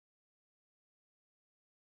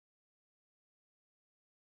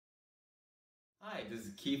Hi, this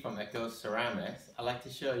is Keith from Echo Ceramics. I'd like to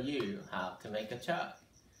show you how to make a chuck.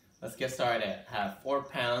 Let's get started. I have 4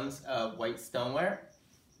 pounds of white stoneware,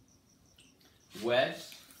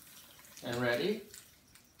 wedged and ready.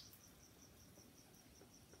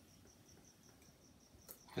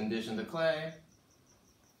 Condition the clay.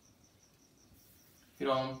 If you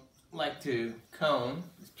don't like to cone,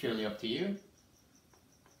 it's purely up to you.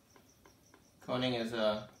 Coning is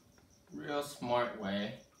a real smart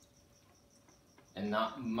way and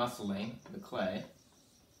not muscling the clay.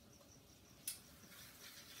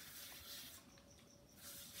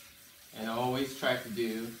 And I always try to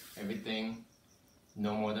do everything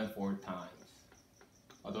no more than 4 times.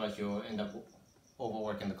 Otherwise you'll end up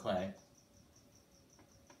overworking the clay.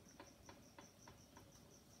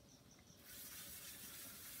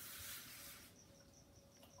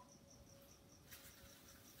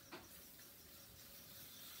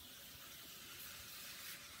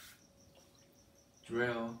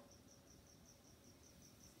 Drill.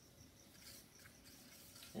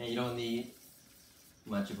 And you don't need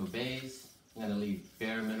much of a base. I'm going to leave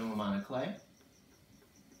bare minimum amount of clay.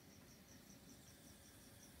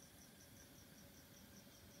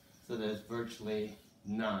 So there's virtually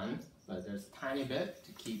none, but there's a tiny bit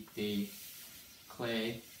to keep the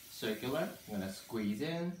clay circular. I'm going to squeeze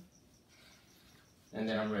in, and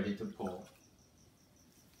then I'm ready to pull.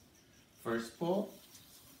 First pull.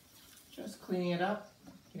 Just cleaning it up,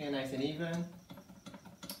 getting it nice and even.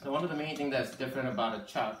 So one of the main things that's different about a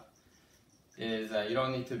chuck is you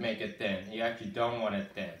don't need to make it thin. You actually don't want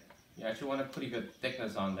it thin. You actually want a pretty good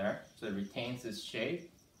thickness on there so it retains its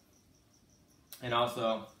shape. And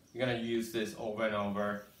also, you're going to use this over and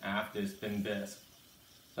over after it's been bisqued.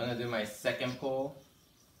 So I'm going to do my second pull,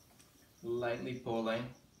 lightly pulling.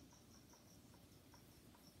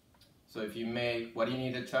 So if you make, what do you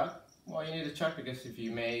need a chuck? Well, you need a chuck because if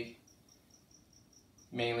you make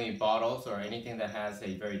mainly bottles or anything that has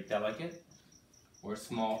a very delicate or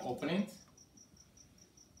small openings,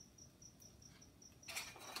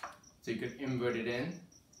 so you could invert it in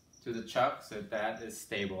to the chuck so that is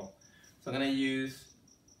stable. So I'm going to use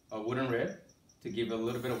a wooden rib to give a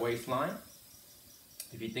little bit of waistline.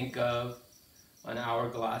 If you think of an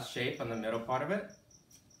hourglass shape on the middle part of it.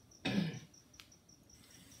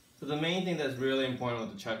 So the main thing that's really important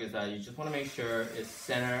with the chuck is that you just want to make sure it's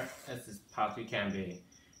center as possibly can be.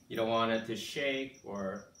 You don't want it to shake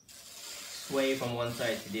or sway from one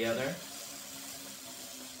side to the other.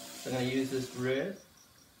 So I'm going to use this rib,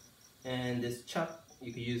 and this chuck,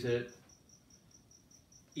 you can use it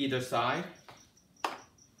either side.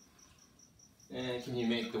 And can you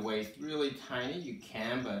make the waist really tiny? You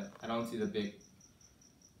can, but I don't see the big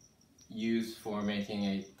use for making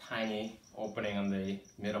a tiny opening on the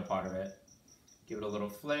middle part of it. Give it a little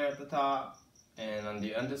flare at the top, and on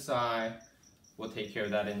the underside we'll take care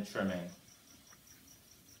of that in trimming.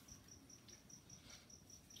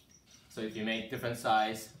 So if you make different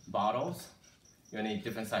size bottles, you're gonna need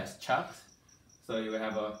different size chucks. So you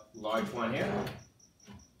have a large one here,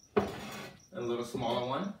 a little smaller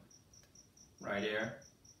one right here,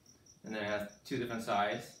 and then it has 2 different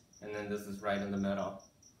sizes, and then this is right in the middle.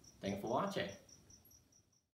 Thanks for watching.